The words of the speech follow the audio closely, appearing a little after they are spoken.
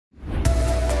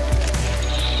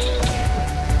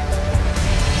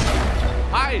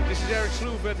Janek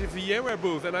Sloof at the VMware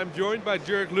booth, and I'm joined by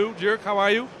Joerg Lew. Joerg, how are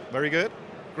you? Very good.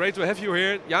 Great to have you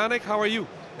here. Janek, how are you?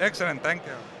 Excellent, thank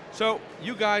you. So,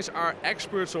 you guys are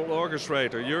experts on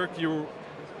Orchestrator. Joerg, you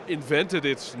invented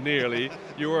it nearly.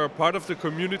 You are part of the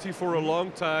community for a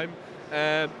long time.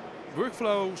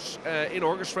 Workflows in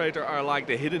Orchestrator are like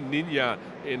the hidden ninja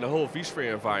in the whole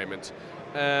vSphere environment.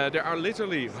 There are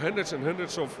literally hundreds and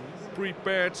hundreds of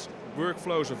prepared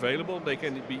workflows available. They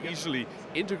can be easily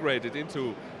integrated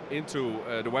into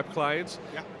the web clients.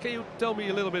 Yeah. Can you tell me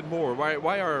a little bit more?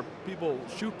 Why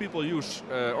should people use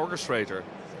Orchestrator?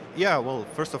 Yeah, well,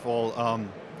 first of all,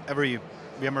 every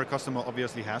VMware customer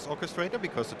obviously has Orchestrator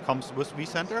because it comes with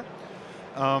vCenter.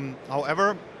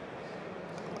 However,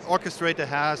 Orchestrator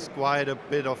has quite a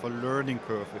bit of a learning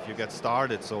curve if you get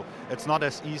started, so it's not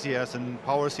as easy as in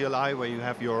Power CLI where you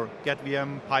have your get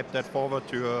VM, pipe that forward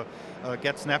to a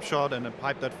get snapshot and then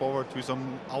pipe that forward to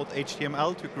some out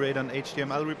HTML to create an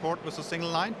HTML report with a single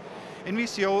line. In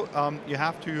VCO, you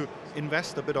have to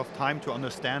invest a bit of time to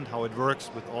understand how it works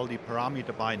with all the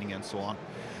parameter binding and so on.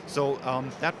 So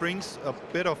that brings a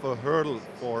bit of a hurdle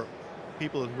for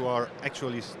people who are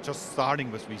actually just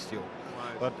starting with VCO.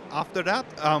 But after that,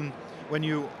 when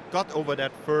you got over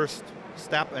that first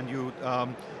step and you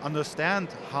understand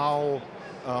how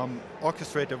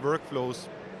Orchestrator workflows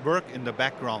work in the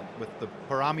background with the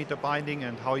parameter binding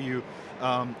and how you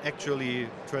actually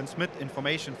transmit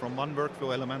information from one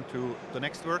workflow element to the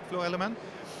next workflow element,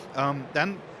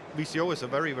 then VCO is a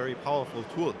very, very powerful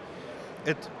tool.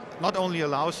 It not only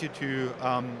allows you to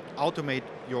automate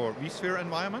your vSphere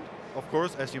environment. Of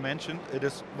course, as you mentioned, it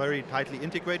is very tightly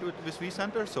integrated with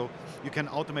vCenter, so you can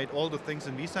automate all the things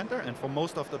in vCenter, and for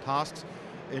most of the tasks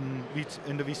in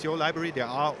the VCO library, there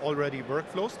are already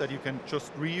workflows that you can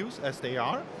just reuse as they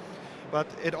are. But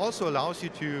it also allows you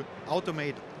to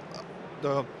automate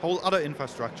the whole other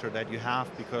infrastructure that you have,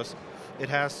 because it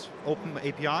has open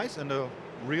APIs and a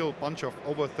real bunch of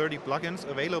over 30 plugins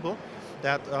available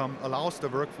that allows the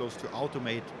workflows to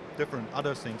automate different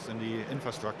other things in the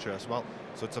infrastructure as well.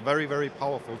 So it's a very, very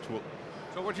powerful tool.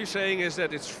 So what you're saying is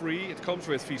that it's free, it comes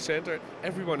with vCenter,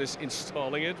 everyone is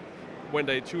installing it when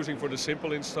they're choosing for the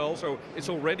simple install, so it's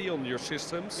already on your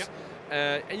systems.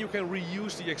 Yep. And you can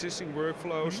reuse the existing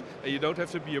workflows, and you don't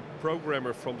have to be a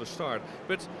programmer from the start.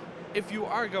 But if you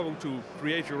are going to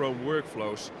create your own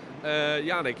workflows,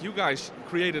 Janek, you guys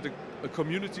created a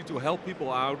community to help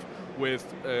people out with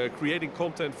creating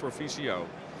content for VCO.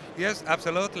 Yes,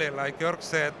 absolutely. Like Joerg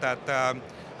said, that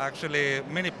actually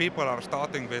many people are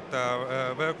starting with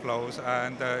workflows,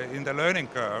 and in the learning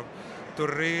curve, to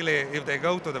really, if they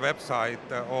go to the website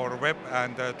or web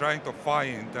and trying to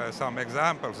find some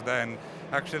examples, then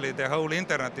actually the whole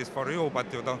internet is for you,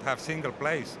 but you don't have single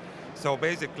place. So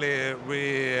basically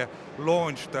we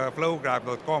launched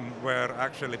flowgraph.com, where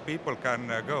actually people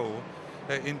can go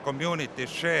in community,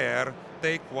 share,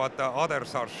 take what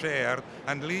others are shared,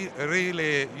 and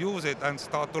really use it and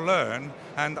start to learn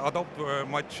and adopt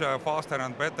much faster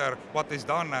and better what is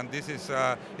done, and this is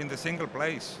in the single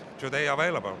place today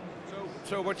available.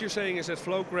 So what you're saying is that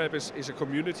Flowgraph is a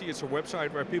community, it's a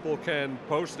website where people can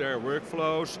post their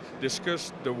workflows,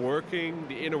 discuss the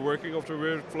inner working of the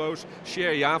workflows,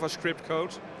 share JavaScript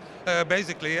code?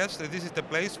 Basically, yes, this is the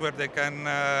place where they can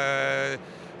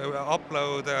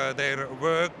upload their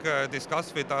work,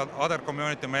 discuss with other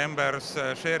community members,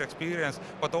 share experience,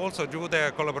 but also do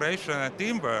their collaboration and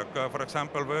teamwork. For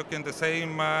example, work in the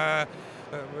same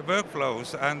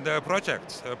workflows and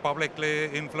projects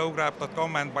publicly in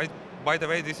flowgraph.com, and by the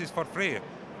way, this is for free.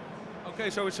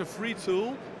 Okay, so it's a free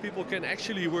tool. People can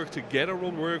actually work together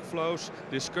on workflows,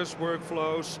 discuss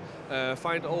workflows,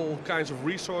 find all kinds of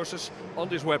resources on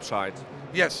this website.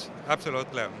 Yes,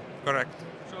 absolutely, correct.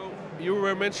 So you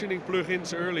were mentioning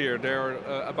plugins earlier. There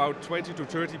are about 20 to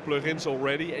 30 plugins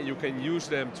already, and you can use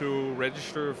them to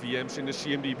register VMs in the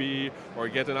CMDB or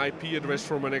get an IP address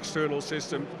from an external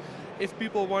system. If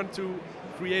people want to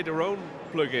create their own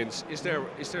plugins, is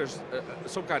there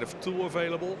some kind of tool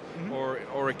available,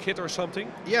 or a kit or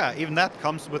something? Yeah, even that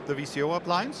comes with the VCO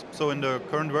appliance. So in the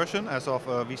current version, as of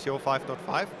VCO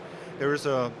 5.5, there is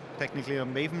technically a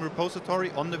Maven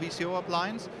repository on the VCO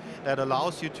appliance that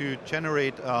allows you to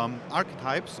generate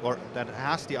archetypes, or that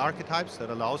has the archetypes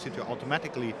that allows you to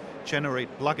automatically generate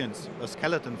plugins, a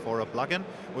skeleton for a plugin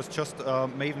with just a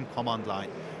Maven command line.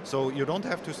 So you don't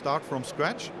have to start from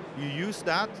scratch. You use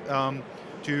that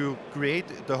to create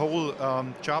the whole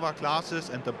Java classes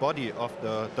and the body of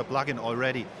the plugin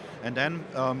already. And then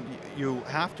you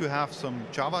have to have some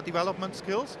Java development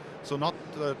skills, so not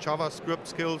JavaScript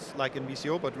skills like in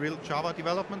VCO, but real Java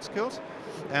development skills.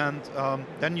 And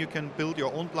then you can build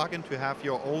your own plugin to have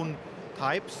your own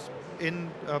types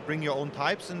bring your own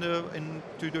types into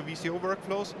the VCO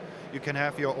workflows. You can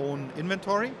have your own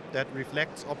inventory that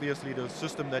reflects obviously the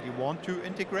system that you want to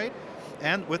integrate.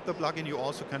 And with the plugin, you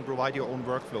also can provide your own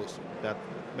workflows. That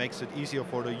makes it easier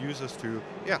for the users to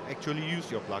actually use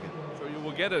your plugin. So you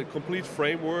will get a complete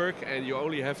framework and you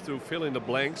only have to fill in the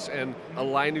blanks and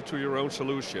align it to your own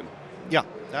solution. Yeah,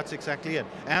 that's exactly it.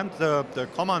 And the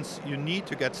commands you need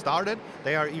to get started,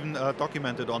 they are even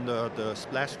documented on the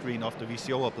splash screen of the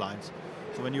VCO appliance.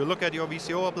 So when you look at your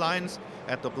VCO appliance,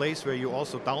 at the place where you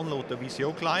also download the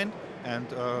VCO client and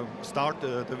start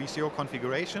the VCO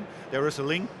configuration, there is a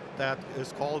link that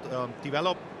is called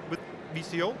Develop with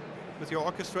VCO, with your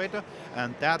orchestrator,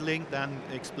 and that link then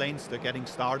explains the getting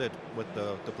started with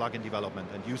the plugin development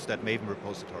and use that Maven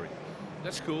repository.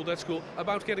 That's cool, that's cool.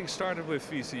 About getting started with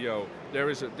VCO,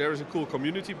 there is a cool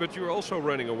community, but you're also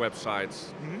running a website.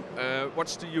 Mm-hmm.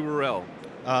 What's the URL?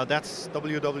 That's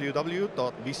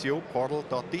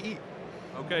www.vcoportal.de.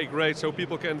 Okay, great, so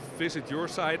people can visit your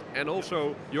site and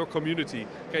also your community.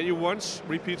 Can you once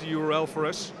repeat the URL for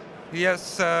us?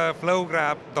 Yes,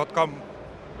 flowgrab.com.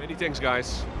 Many thanks,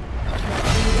 guys.